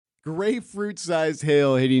grapefruit-sized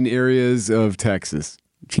hail hitting areas of Texas.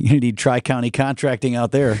 You need tri-county contracting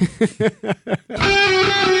out there.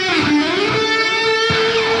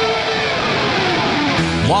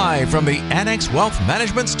 Live from the Annex Wealth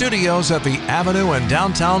Management Studios at the Avenue in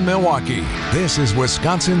downtown Milwaukee, this is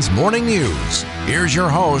Wisconsin's Morning News. Here's your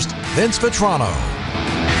host, Vince Vitrano.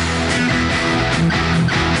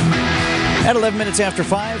 At 11 minutes after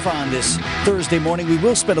 5 on this Thursday morning, we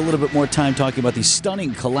will spend a little bit more time talking about the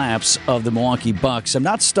stunning collapse of the Milwaukee Bucks. I'm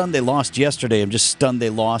not stunned they lost yesterday. I'm just stunned they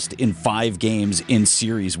lost in 5 games in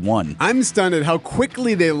Series 1. I'm stunned at how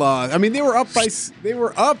quickly they lost. I mean, they were up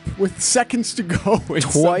with seconds to go.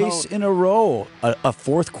 Twice in a row, a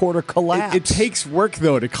fourth quarter collapse. It takes work,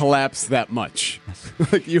 though, to collapse that much.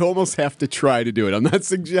 Like, you almost have to try to do it. I'm not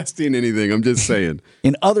suggesting anything. I'm just saying.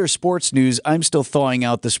 In other sports news, I'm still thawing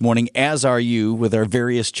out this morning, as are you, with our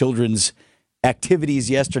various children's activities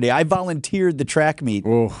yesterday. I volunteered the track meet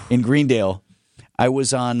in Greendale. I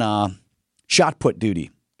was on shot put duty.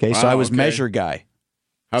 Okay, so I was measure guy.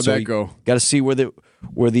 How'd that go? Got to see where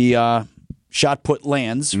the shot put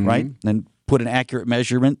lands, right? And put an accurate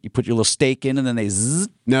measurement. You put your little stake in, and then they zzz.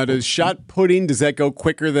 Now, does shot putting, does that go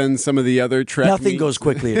quicker than some of the other track Nothing meets? Goes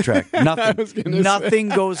quickly at track. Nothing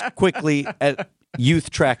goes quickly at youth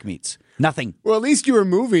track meets. Nothing. Well, at least you were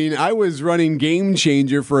moving. I was running Game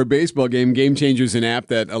Changer for a baseball game. Game Changer is an app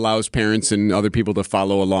that allows parents and other people to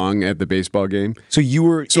follow along at the baseball game. So you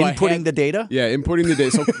were inputting the data? Yeah, inputting the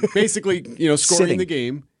data. So basically, scoring the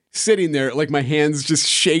game, sitting there, like my hands just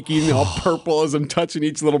shaking, all purple as I'm touching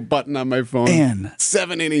each little button on my phone. Man.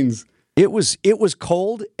 7 innings. It was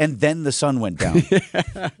cold, and then the sun went down.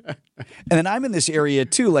 And then I'm in this area,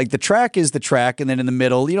 too. Like, the track is the track, and then in the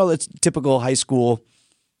middle, it's typical high school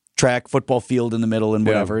track, football field in the middle and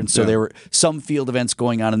whatever. And so there were some field events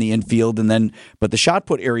going on in the infield, but the shot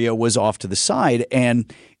put area was off to the side,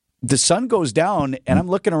 and the sun goes down, and I'm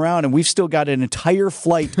looking around, and we've still got an entire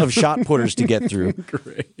flight of shot putters to get through.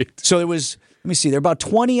 Great. So it was, let me see, there are about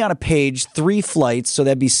 20 on a page, 3 flights, so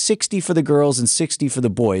that'd be 60 for the girls and 60 for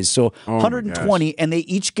the boys. So 120, and they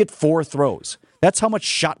each get 4 throws. That's how much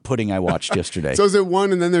shot putting I watched yesterday. So is it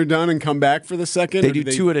one and then they're done and come back for the second? They do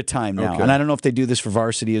 2 at a time now. Okay. And I don't know if they do this for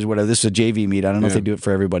varsity as whatever. This is a JV meet. I don't know if they do it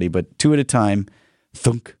for everybody, but 2 at a time.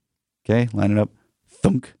 Thunk. Okay, line it up.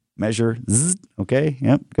 Thunk. Measure. Zzz. Okay,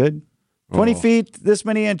 yep, good. 20 feet, this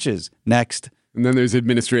many inches. Next. And then there's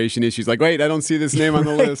administration issues. Like, wait, I don't see this name on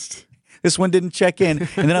the list. This one didn't check in.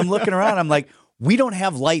 And then I'm looking around. I'm like, we don't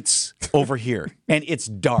have lights over here, and it's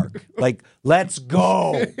dark. Like, let's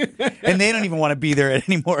go. And they don't even want to be there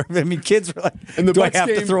anymore. I mean, kids were like, and the do Bucks I have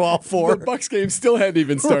to throw all 4? The Bucks game still hadn't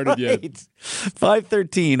even started yet.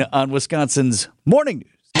 5:13 on Wisconsin's Morning News.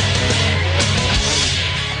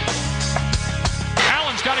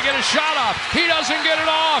 Allen's got to get a shot off. He doesn't get it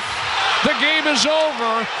off. The game is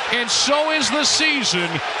over, and so is the season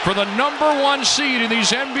for the number 1 seed in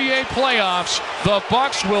these NBA playoffs. The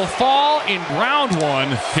Bucks will fall in round 1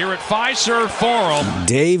 here at Fiserv Forum.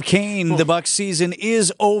 Dave Kane, the Bucks season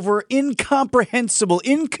is over. Incomprehensible,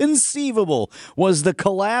 inconceivable was the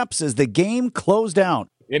collapse as the game closed out.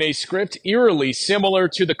 In a script eerily similar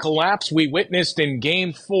to the collapse we witnessed in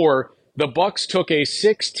Game 4, the Bucks took a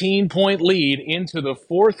 16-point lead into the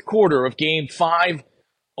 4th quarter of Game 5,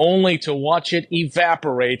 only to watch it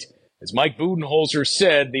evaporate. As Mike Budenholzer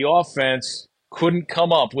said, the offense couldn't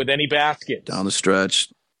come up with any basket. Down the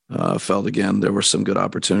stretch, felt again there were some good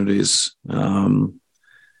opportunities,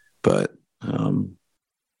 but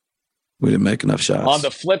we didn't make enough shots. On the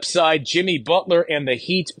flip side, Jimmy Butler and the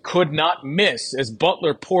Heat could not miss as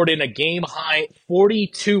Butler poured in a game-high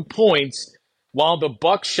 42 points, while the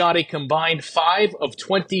Bucks shot a combined 5 of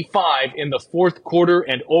 25 in the 4th quarter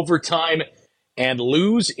and overtime, and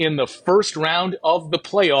lose in the first round of the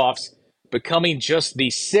playoffs, becoming just the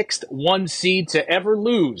 6th 1 seed to ever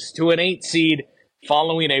lose to an 8 seed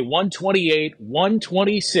following a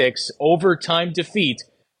 128-126 overtime defeat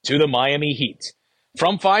to the Miami Heat.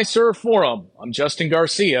 From Fiserv Forum, I'm Justin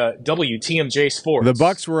Garcia, WTMJ Sports. The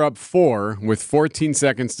Bucks were up 4 with 14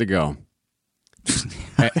 seconds to go.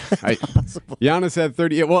 Giannis had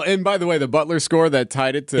 30. Well, and by the way, the Butler score that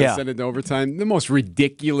tied it to send it to overtime, the most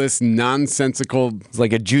ridiculous, nonsensical. It's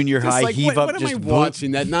like a junior high like, heave what up. What just am I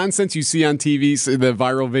watching? That nonsense you see on TV, the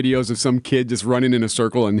viral videos of some kid just running in a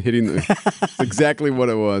circle and hitting. That's exactly what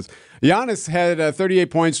it was. Giannis had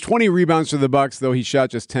 38 points, 20 rebounds for the Bucks, though he shot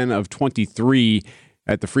just 10 of 23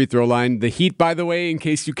 at the free throw line. The Heat, by the way, in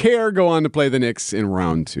case you care, go on to play the Knicks in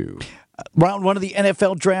round 2. Round one of the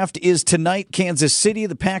NFL draft is tonight. Kansas City.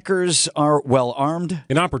 The Packers are well armed.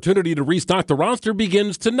 An opportunity to restock the roster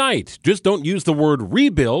begins tonight. Just don't use the word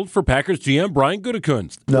rebuild for Packers GM Brian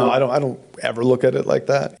Gutekunst. No, I don't ever look at it like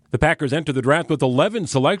that. The Packers enter the draft with 11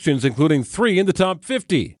 selections, including 3 in the top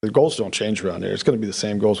 50. The goals don't change around here. It's going to be the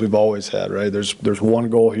same goals we've always had, right? There's one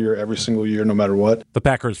goal here every single year, no matter what. The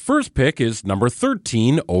Packers' first pick is number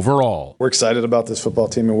 13 overall. We're excited about this football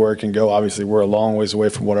team and where it can go. Obviously, we're a long ways away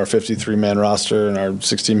from what our 53-man roster and our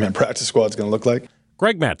 16-man practice squad is going to look like.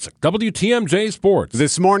 Greg Matzik, WTMJ Sports.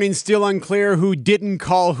 This morning, still unclear who didn't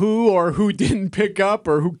call who or who didn't pick up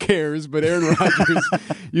or who cares, but Aaron Rodgers,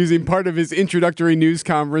 using part of his introductory news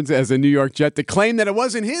conference as a New York Jet to claim that it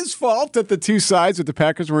wasn't his fault that the two sides with the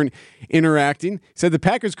Packers weren't interacting, said the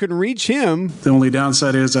Packers couldn't reach him. The only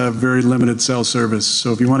downside is I have very limited cell service,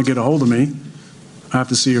 so if you want to get a hold of me, I have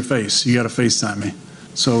to see your face. You got to FaceTime me.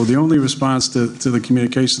 So the only response to the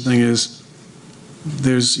communication thing is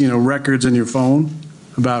there's, records in your phone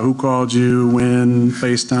about who called you, when,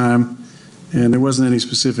 FaceTime, and there wasn't any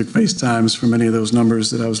specific FaceTimes from any of those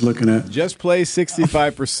numbers that I was looking at. Just play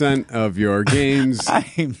 65% of your games.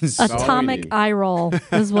 Atomic eye roll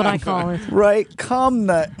is what I call it. Right, come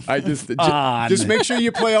the just make sure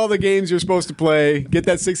you play all the games you're supposed to play. Get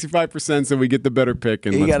that 65% so we get the better pick.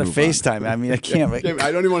 And you got to FaceTime. I mean, I can't.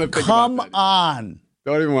 I don't even want to think come about that. on.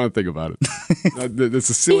 Don't even want to think about it. That's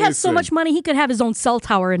a silly. He has so much money, he could have his own cell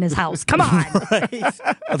tower in his house. Come on. Right.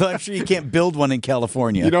 Although I'm sure you can't build one in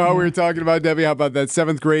California. You know how we were talking about, Debbie, how about that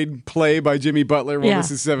 7th grade play by Jimmy Butler? Well, this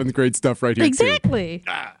is 7th grade stuff right here, exactly.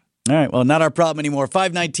 too. All right, well, not our problem anymore.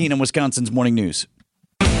 5:19 on Wisconsin's Morning News.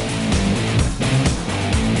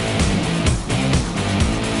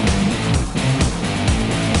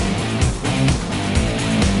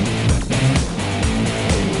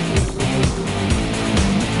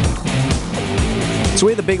 So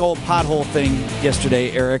we had the big old pothole thing yesterday,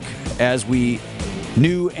 Eric, as we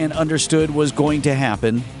knew and understood was going to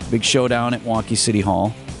happen. Big showdown at Milwaukee City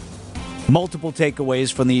Hall. Multiple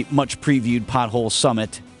takeaways from the much previewed pothole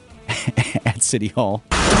summit at City Hall.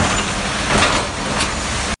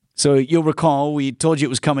 So you'll recall we told you it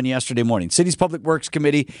was coming yesterday morning. City's Public Works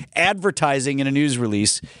Committee advertising in a news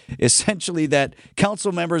release essentially that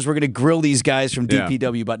council members were going to grill these guys from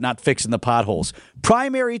DPW about not fixing the potholes.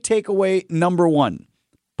 Primary takeaway number one.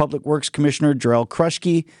 Public Works Commissioner Jarrell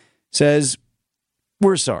Krushke says,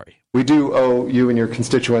 we're sorry. We do owe you and your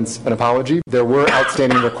constituents an apology. There were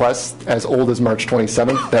outstanding requests as old as March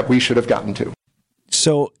 27th that we should have gotten to.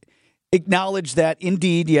 So acknowledge that,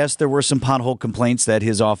 indeed, yes, there were some pothole complaints that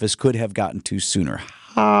his office could have gotten to sooner.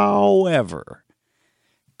 However,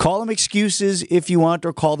 call them excuses if you want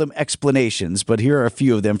or call them explanations, but here are a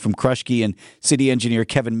few of them from Krushke and city engineer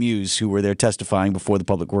Kevin Muse, who were there testifying before the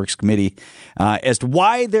Public Works Committee as to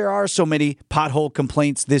why there are so many pothole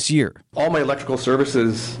complaints this year. All my electrical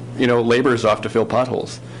services, labor is off to fill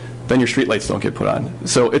potholes. Then your streetlights don't get put on.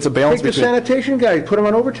 So it's a balance between... Take the sanitation guys, put them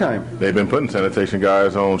on overtime. They've been putting sanitation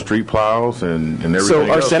guys on street plows and everything So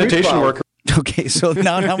our else. sanitation workers... Okay, so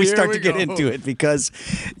now we start to get into it because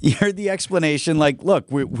you heard the explanation like, look,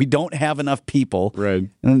 we don't have enough people. Right.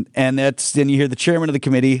 And then you hear the chairman of the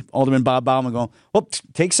committee, Alderman Bob Bauman, going, well,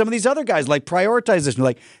 take some of these other guys, like prioritize this. And you're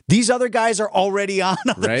like, these other guys are already on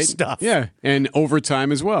other stuff. Yeah, and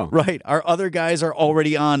overtime as well. Right. Our other guys are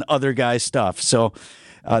already on other guys' stuff. So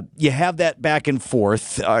you have that back and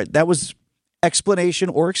forth. That was explanation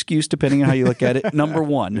or excuse, depending on how you look at it. Number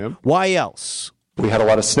one. Yep. Why else? We had a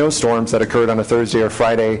lot of snowstorms that occurred on a Thursday or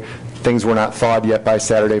Friday. Things were not thawed yet by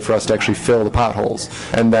Saturday for us to actually fill the potholes.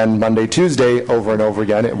 And then Monday, Tuesday, over and over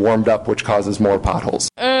again, it warmed up, which causes more potholes.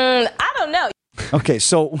 I don't know. Okay,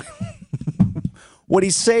 so what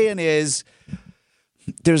he's saying is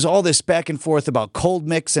there's all this back and forth about cold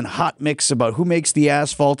mix and hot mix, about who makes the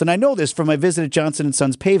asphalt. And I know this from my visit at Johnson &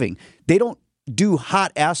 Sons Paving. They don't do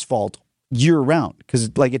hot asphalt year-round because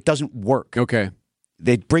it doesn't work. Okay.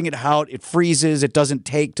 They bring it out, it freezes, it doesn't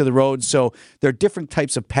take to the road. So there are different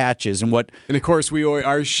types of patches. And of course,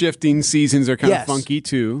 our shifting seasons are kind of funky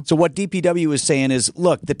too. So what DPW is saying is,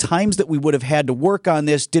 look, the times that we would have had to work on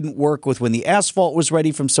this didn't work with when the asphalt was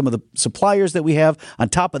ready from some of the suppliers that we have. On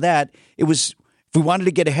top of that, if we wanted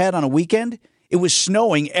to get ahead on a weekend, it was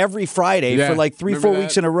snowing every Friday for like 3-4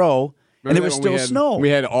 weeks in a row. And there was still snow. We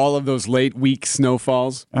had all of those late week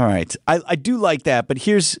snowfalls. All right. I do like that, but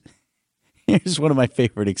here's one of my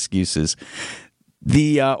favorite excuses.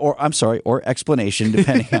 Or explanation,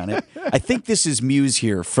 depending on it. I think this is Muse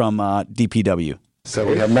here from DPW. So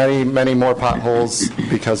we have many, many more potholes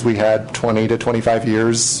because we had 20 to 25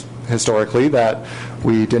 years historically that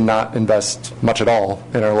we did not invest much at all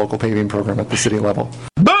in our local paving program at the city level.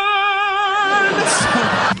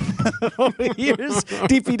 Here's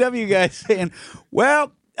DPW guys saying,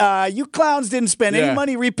 well, you clowns didn't spend any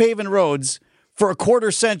money repaving roads for a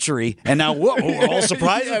quarter century, and now we're all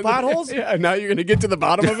surprised with potholes? Yeah, now you're going to get to the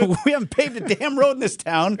bottom of it? We haven't paved a damn road in this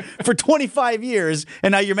town for 25 years,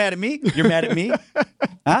 and now you're mad at me? You're mad at me?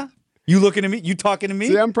 Huh? You looking at me? You talking to me?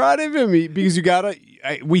 See, I'm proud of him because you got to.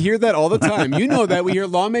 We hear that all the time. You know that. We hear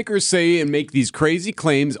lawmakers say and make these crazy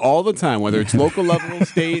claims all the time, whether it's local level,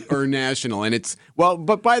 state, or national. And it's, well,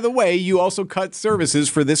 but by the way, you also cut services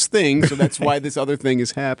for this thing, so that's why this other thing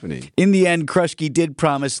is happening. In the end, Krushke did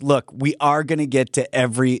promise, look, we are going to get to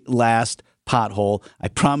every last pothole. I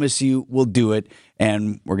promise you we'll do it,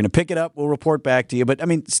 and we're going to pick it up. We'll report back to you. But, I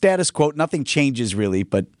mean, status quo, nothing changes really,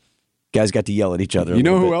 but guys got to yell at each other. You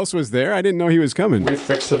know who else was there? I didn't know he was coming. We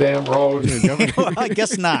fixed the damn road. Well, I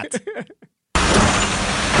guess not.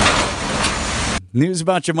 News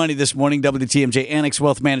about your money this morning. WTMJ Annex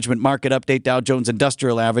Wealth Management Market Update. Dow Jones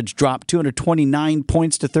Industrial Average dropped 229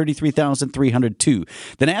 points to 33,302.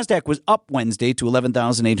 The NASDAQ was up Wednesday to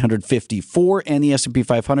 11,854, and the S&P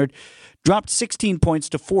 500 dropped 16 points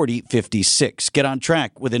to 4056. Get on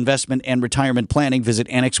track with investment and retirement planning. Visit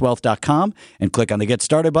annexwealth.com and click on the Get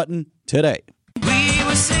Started button today. We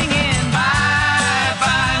were singing bye,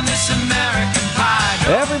 bye, Miss American Pie.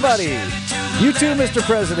 Everybody, you too, Mr.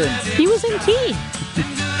 President. He was in key.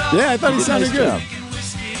 Yeah, I thought he sounded good.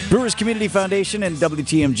 Brewers Community Foundation and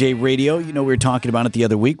WTMJ Radio. You know, we were talking about it the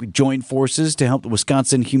other week. We joined forces to help the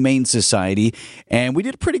Wisconsin Humane Society, and we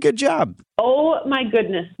did a pretty good job. Oh, my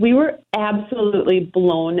goodness. We were absolutely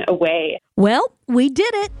blown away. Well, we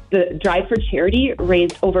did it. The Drive for Charity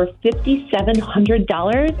raised over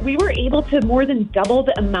 $5,700. We were able to more than double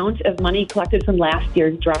the amount of money collected from last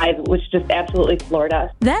year's drive, which just absolutely floored us.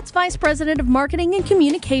 That's Vice President of Marketing and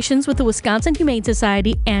Communications with the Wisconsin Humane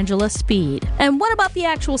Society, Angela Speed. And what about the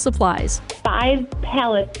actual supplies? 5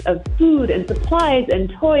 pallets of food and supplies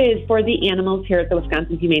and toys for the animals here at the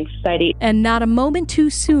Wisconsin Humane Society. And not a moment too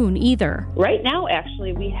soon either. Right now,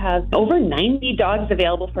 actually, we have over 90 dogs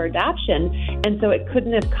available for adoption, and so it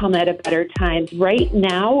couldn't have come at a better time. Right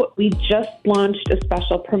now, we just launched a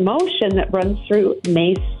special promotion that runs through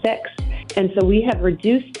May 6th, and so we have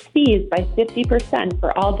reduced fees by 50%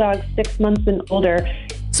 for all dogs 6 months and older.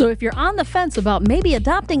 So if you're on the fence about maybe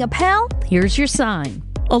adopting a pal, here's your sign.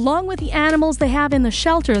 Along with the animals they have in the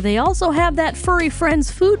shelter, they also have that Furry Friends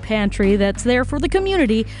food pantry that's there for the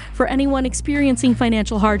community for anyone experiencing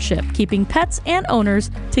financial hardship, keeping pets and owners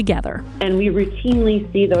together. And we routinely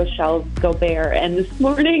see those shelves go bare. And this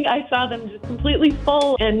morning I saw them just completely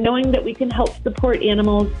full. And knowing that we can help support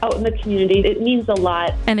animals out in the community, it means a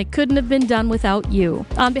lot. And it couldn't have been done without you.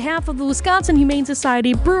 On behalf of the Wisconsin Humane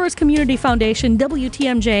Society, Brewers Community Foundation,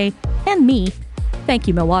 WTMJ, and me, thank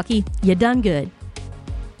you, Milwaukee. You done good.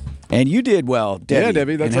 And you did well, Debbie. Yeah,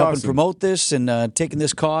 Debbie, that's in helping awesome. promote this and taking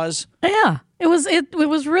this cause. Yeah, it was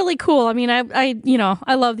really cool. I mean, I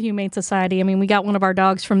love the Humane Society. I mean, we got one of our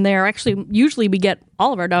dogs from there. Actually, usually we get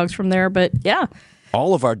all of our dogs from there, but yeah.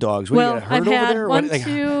 All of our dogs. Well, you got a I've herd had over there? 1,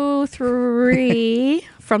 2, 3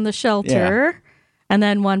 from the shelter, and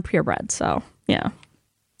then 1 purebred. So yeah.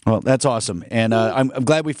 Well, that's awesome, and I'm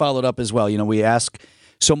glad we followed up as well. You know, we ask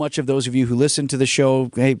so much of those of you who listen to the show,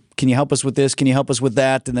 hey, can you help us with this? Can you help us with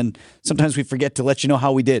that? And then sometimes we forget to let you know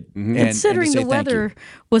how we did. Mm-hmm. Considering the weather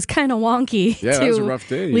was kind of wonky, yeah, that was a rough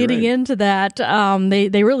day. Leading into that,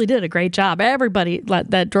 they really did a great job. Everybody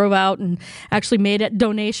that drove out and actually made it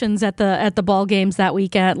donations at the ball games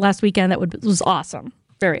last weekend, that was awesome,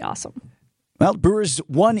 very awesome. Well, Brewers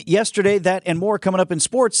won yesterday. That and more coming up in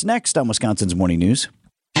sports next on Wisconsin's Morning News.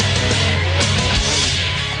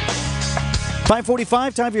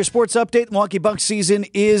 5:45, time for your sports update. The Milwaukee Bucks season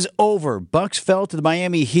is over. Bucks fell to the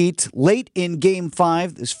Miami Heat late in Game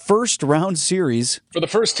 5, this first-round series. For the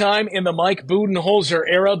first time in the Mike Budenholzer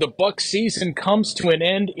era, the Bucks season comes to an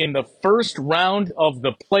end in the first round of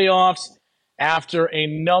the playoffs after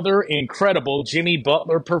another incredible Jimmy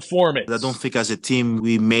Butler performance. I don't think as a team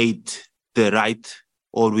we made the right,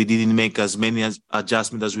 or we didn't make as many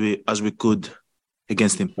adjustments as we could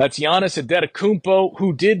against him. That's Giannis Antetokounmpo,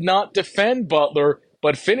 who did not defend Butler,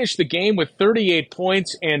 but finished the game with 38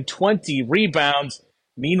 points and 20 rebounds.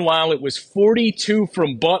 Meanwhile, it was 42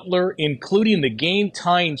 from Butler, including the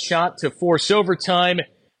game-tying shot to force overtime,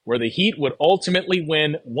 where the Heat would ultimately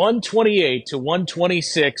win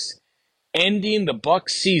 128-126, ending the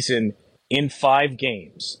Bucks season in 5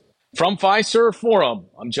 games. From Fiserv Forum,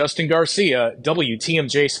 I'm Justin Garcia,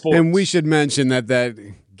 WTMJ Sports. And we should mention that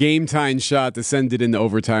game-tying shot to send it into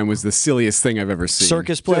overtime was the silliest thing I've ever seen.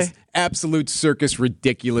 Circus play? Just absolute circus,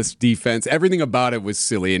 ridiculous defense. Everything about it was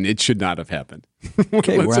silly, and it should not have happened.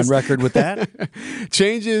 Okay, we're on record with that.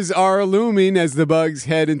 Changes are looming as the Bugs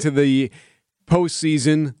head into the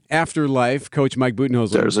postseason afterlife. Coach Mike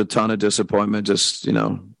Budenholzer. There's a ton of disappointment just,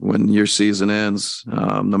 when your season ends,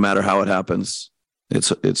 no matter how it happens, it's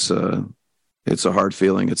a hard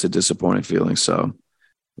feeling. It's a disappointing feeling. So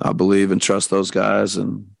I believe and trust those guys,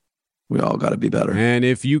 and we all got to be better. And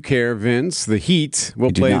if you care, Vince, the Heat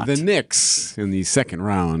will play the Knicks in the second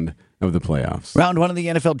round of the playoffs. Round 1 of the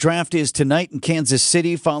NFL Draft is tonight in Kansas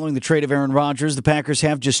City. Following the trade of Aaron Rodgers, the Packers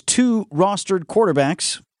have just 2 rostered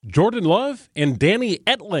quarterbacks. Jordan Love and Danny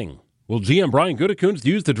Etling. Will GM Brian Gutekunst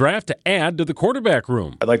use the draft to add to the quarterback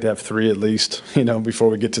room? I'd like to have 3 at least, before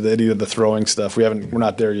we get to any of the throwing stuff. We're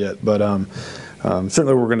not there yet, but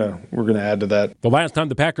certainly we're gonna add to that. The last time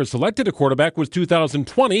the Packers selected a quarterback was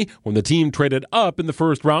 2020 when the team traded up in the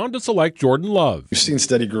first round to select Jordan Love. We've seen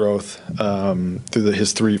steady growth through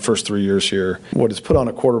his first 3 years here. What is put on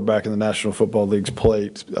a quarterback in the National Football League's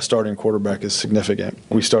plate, a starting quarterback, is significant.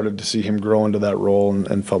 We started to see him grow into that role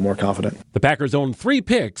and felt more confident. The Packers own 3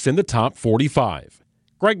 picks in the top 45.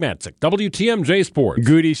 Greg Matzik, WTMJ Sports.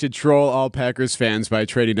 Goody should troll all Packers fans by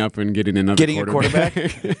trading up and getting a quarterback.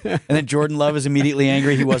 And then Jordan Love is immediately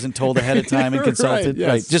angry he wasn't told ahead of time and consulted. Right, yes.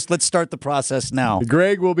 Right. Just let's start the process now.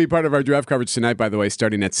 Greg will be part of our draft coverage tonight, by the way,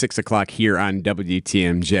 starting at 6 o'clock here on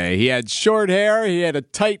WTMJ. He had short hair. He had a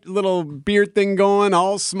tight little beard thing going,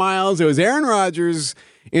 all smiles. It was Aaron Rodgers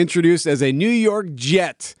introduced as a New York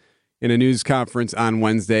Jet in a news conference on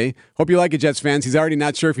Wednesday. Hope you like it, Jets fans. He's already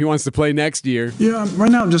not sure if he wants to play next year. Yeah, right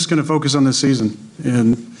now I'm just going to focus on this season.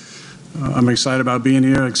 And I'm excited about being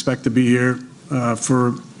here. I expect to be here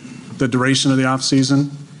for the duration of the offseason.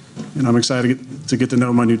 And I'm excited to get to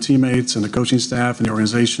know my new teammates and the coaching staff and the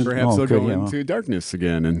organization. Perhaps they'll go into darkness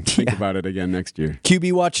again and think about it again next year.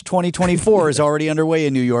 QB Watch 2024 is already underway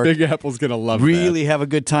in New York. Big Apple's going to love Really have a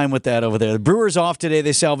good time with that over there. The Brewers off today.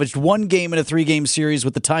 They salvaged 1 game in a 3-game series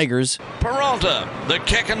with the Tigers. Peralta, the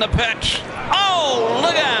kick and the pitch. Oh,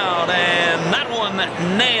 look out. And that one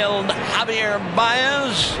nailed Javier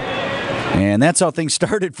Baez. And that's how things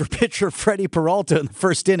started for pitcher Freddie Peralta in the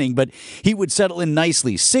first inning, but he would settle in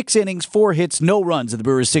nicely. 6 innings, 4 hits, no runs at the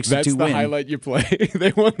Brewers' 6-2 win. That's the highlight you play.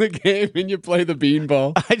 They won the game and you play the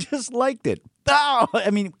beanball. I just liked it. Oh, I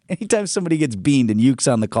mean, anytime somebody gets beaned and Yuke's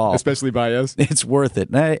on the call. Especially Baez. It's worth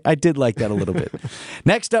it. I did like that a little bit.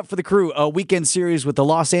 Next up for the Crew, a weekend series with the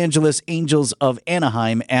Los Angeles Angels of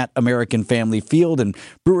Anaheim at American Family Field. And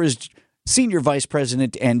Brewers Senior Vice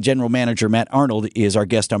President and General Manager Matt Arnold is our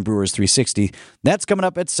guest on Brewers 360. That's coming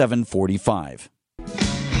up at 7:45.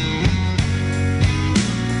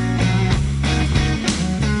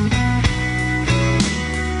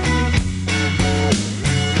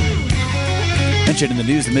 Mentioned in the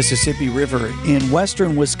news, the Mississippi River in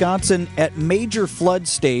western Wisconsin at major flood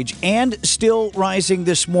stage and still rising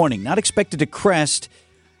this morning. Not expected to crest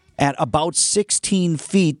at about 16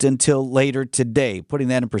 feet until later today. Putting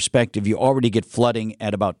that in perspective, you already get flooding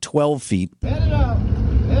at about 12 feet. Headed up.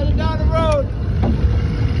 Headed down the road.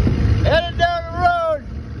 Headed down the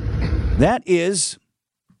road. That is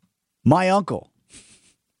my uncle,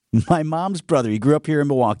 my mom's brother. He grew up here in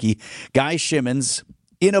Milwaukee, Guy Shimmons,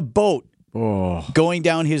 in a boat. Going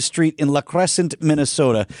down his street in La Crescent,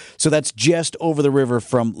 Minnesota. So that's just over the river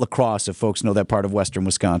from La Crosse, if folks know that part of western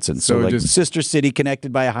Wisconsin. So like just sister city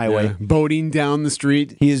connected by a highway. Boating down the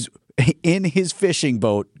street. He is in his fishing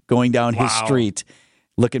boat going down his street,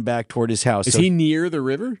 looking back toward his house. Is he near the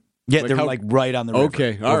river? Yeah, they're like right on the river.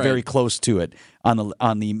 Okay, all right. Very close to it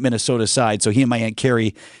on the Minnesota side. So he and my Aunt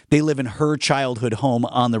Carrie, they live in her childhood home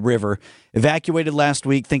on the river. Evacuated last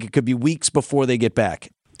week. Think it could be weeks before they get back.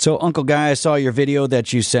 So, Uncle Guy, I saw your video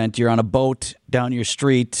that you sent. You're on a boat down your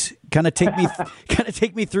street. Kind of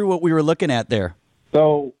take me through what we were looking at there.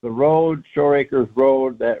 So the road, Shore Acres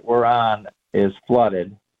Road that we're on, is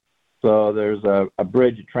flooded. So there's a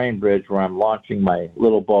bridge, a train bridge, where I'm launching my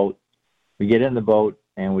little boat. We get in the boat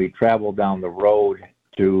and we travel down the road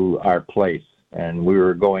to our place. And we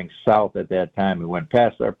were going south at that time. We went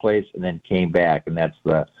past our place and then came back. And that's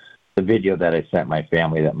the video that I sent my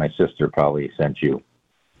family that my sister probably sent you.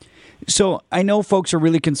 So I know folks are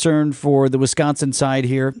really concerned for the Wisconsin side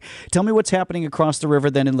here. Tell me what's happening across the river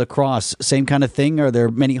then in La Crosse. Same kind of thing? Are there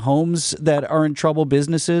many homes that are in trouble,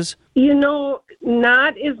 businesses? You know,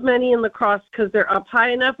 not as many in La Crosse because they're up high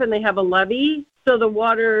enough and they have a levee. So the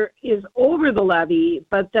water is over the levee,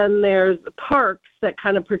 but then there's parks that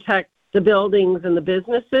kind of protect the buildings and the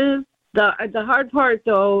businesses. The hard part,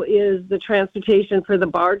 though, is the transportation for the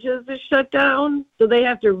barges is shut down. So they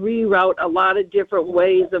have to reroute a lot of different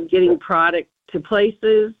ways of getting product to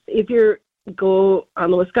places. If you go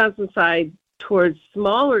on the Wisconsin side towards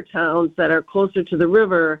smaller towns that are closer to the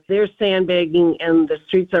river, they're sandbagging and the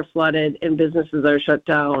streets are flooded and businesses are shut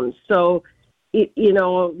down. So,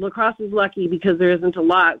 La Crosse is lucky because there isn't a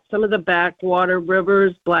lot. Some of the backwater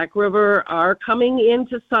rivers, Black River, are coming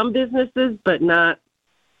into some businesses, but not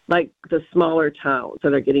like the smaller towns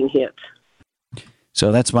that are getting hit.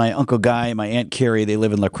 So that's my Uncle Guy, my Aunt Carrie. They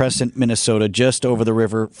live in La Crescent, Minnesota, just over the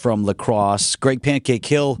river from La Crosse. Greg Pancake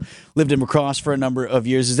Hill lived in La Crosse for a number of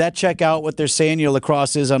years. Does that check out what they're saying? La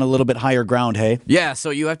Crosse is on a little bit higher ground, hey? Yeah, so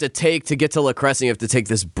you have to get to La Crescent, you have to take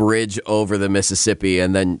this bridge over the Mississippi,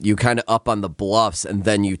 and then you kind of up on the bluffs, and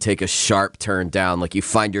then you take a sharp turn down. Like you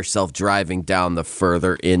find yourself driving down the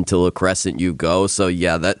further into La Crescent you go. So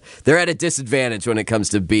yeah, they're at a disadvantage when it comes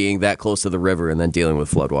to being that close to the river and then dealing with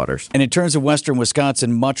floodwaters. And in terms of western Wisconsin,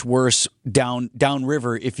 much worse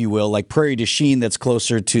downriver, if you will, like Prairie du Chien, that's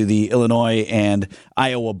closer to the Illinois and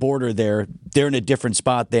Iowa border there. They're in a different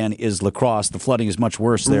spot than is La Crosse. The flooding is much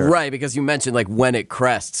worse there. Right, because you mentioned like when it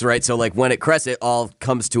crests, right? So like when it crests, it all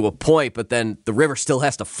comes to a point, but then the river still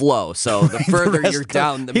has to flow. So the further you're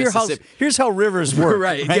down the Mississippi. Here's how rivers work.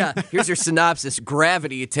 Right, yeah. Here's your synopsis.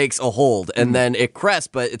 Gravity takes a hold, and then it crests,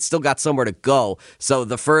 but it's still got somewhere to go. So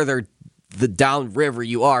the further the downriver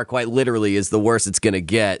you are, quite literally, is the worse it's going to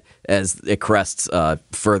get as it crests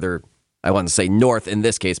further, I want to say north in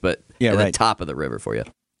this case, but at the top of the river for you.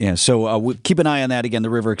 Yeah, so we'll keep an eye on that. Again, the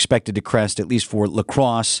river expected to crest, at least for La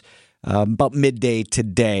Crosse, about midday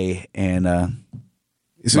today, and a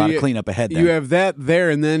lot of cleanup ahead there. You have that there,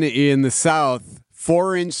 and then in the south,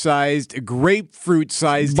 4-inch-sized,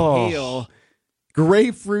 grapefruit-sized hail.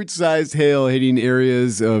 Grapefruit-sized hail hitting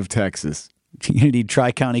areas of Texas. You need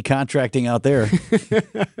Tri-County Contracting out there.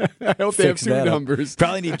 I hope they have two numbers.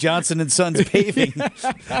 Probably need Johnson & Sons Paving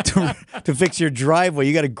to fix your driveway.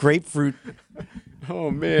 You got a grapefruit.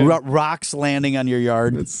 Oh, man. Rocks landing on your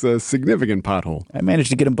yard. It's a significant pothole. I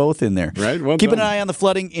managed to get them both in there. Right. Well Keep done. an eye on the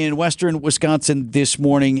flooding in western Wisconsin this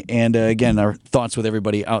morning. And again, our thoughts with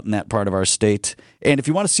everybody out in that part of our state. And if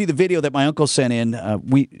you want to see the video that my uncle sent in,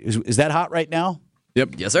 is that hot right now? Yep.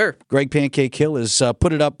 Yes, sir. Greg Pancake Hill has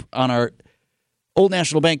put it up on our Old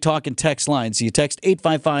National Bank talk and text line. So you text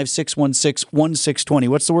 855-616-1620.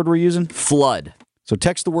 What's the word we're using? Flood. So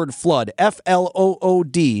text the word flood,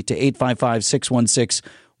 FLOOD, to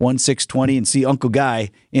 855-616-1620 and see Uncle Guy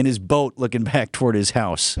in his boat looking back toward his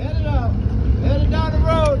house. Headed up. Headed down the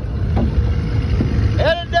road.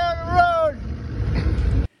 Headed down the road.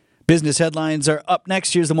 Business headlines are up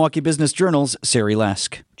next. Here's the Milwaukee Business Journal's Sari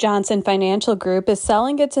Lesk. Johnson Financial Group is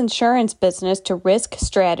selling its insurance business to Risk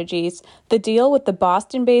Strategies. The deal with the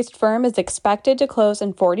Boston-based firm is expected to close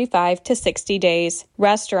in 45 to 60 days.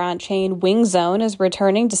 Restaurant chain Wing Zone is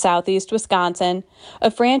returning to Southeast Wisconsin. A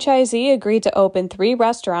franchisee agreed to open 3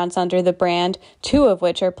 restaurants under the brand, 2 of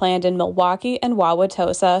which are planned in Milwaukee and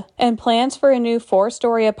Wauwatosa. And plans for a new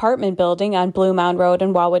 4-story apartment building on Blue Mound Road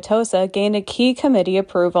in Wauwatosa gained a key committee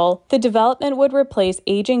approval. The development would replace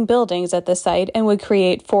aging buildings at the site and would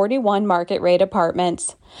create 41 market-rate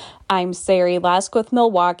apartments. I'm Sari Lesk with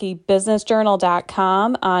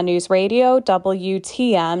MilwaukeeBusinessJournal.com on News Radio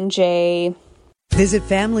WTMJ. Visit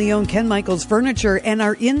family-owned Ken Michaels Furniture and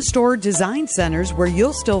our in-store design centers where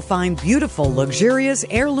you'll still find beautiful, luxurious,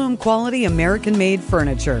 heirloom-quality American-made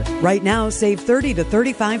furniture. Right now, save 30 to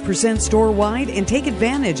 35% store-wide and take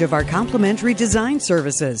advantage of our complimentary design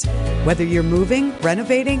services. Whether you're moving,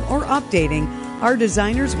 renovating, or updating, our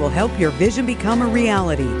designers will help your vision become a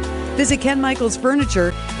reality. Visit Ken Michaels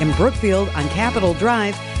Furniture in Brookfield on Capitol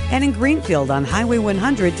Drive and in Greenfield on Highway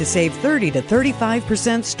 100 to save 30 to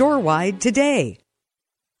 35% store-wide today.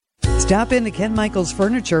 Stop into Ken Michaels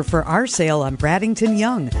Furniture for our sale on Bradington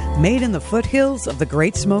Young, made in the foothills of the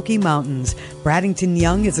Great Smoky Mountains. Bradington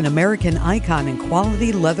Young is an American icon in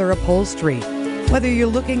quality leather upholstery. Whether you're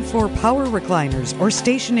looking for power recliners or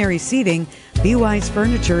stationary seating, BY's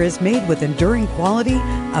Furniture is made with enduring quality,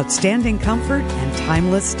 outstanding comfort, and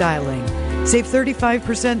timeless styling. Save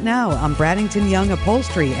 35% now on Bradington Young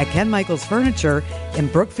upholstery at Ken Michaels Furniture in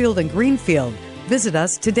Brookfield and Greenfield. Visit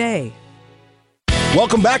us today.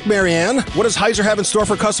 Welcome back, Marianne. What does Heiser have in store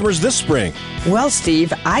for customers this spring? Well,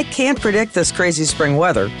 Steve, I can't predict this crazy spring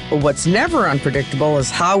weather, but what's never unpredictable is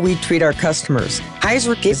how we treat our customers.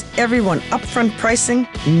 Heiser gives everyone upfront pricing,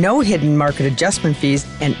 no hidden market adjustment fees,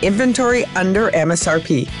 and inventory under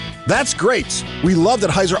MSRP. That's great. We love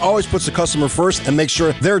that Heiser always puts the customer first and makes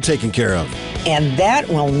sure they're taken care of. And that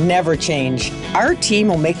will never change. Our team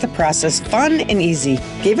will make the process fun and easy,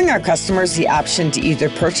 giving our customers the option to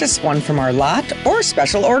either purchase one from our lot or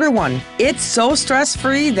special order one. It's so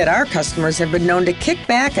stress-free that our customers have been known to kick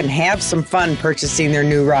back and have some fun purchasing their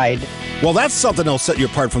new ride. Well, that's something that'll set you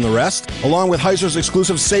apart from the rest. Along with Heiser's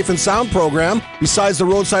exclusive Safe and Sound program, besides the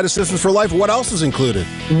roadside assistance for life, what else is included?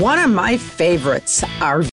 One of my favorites, our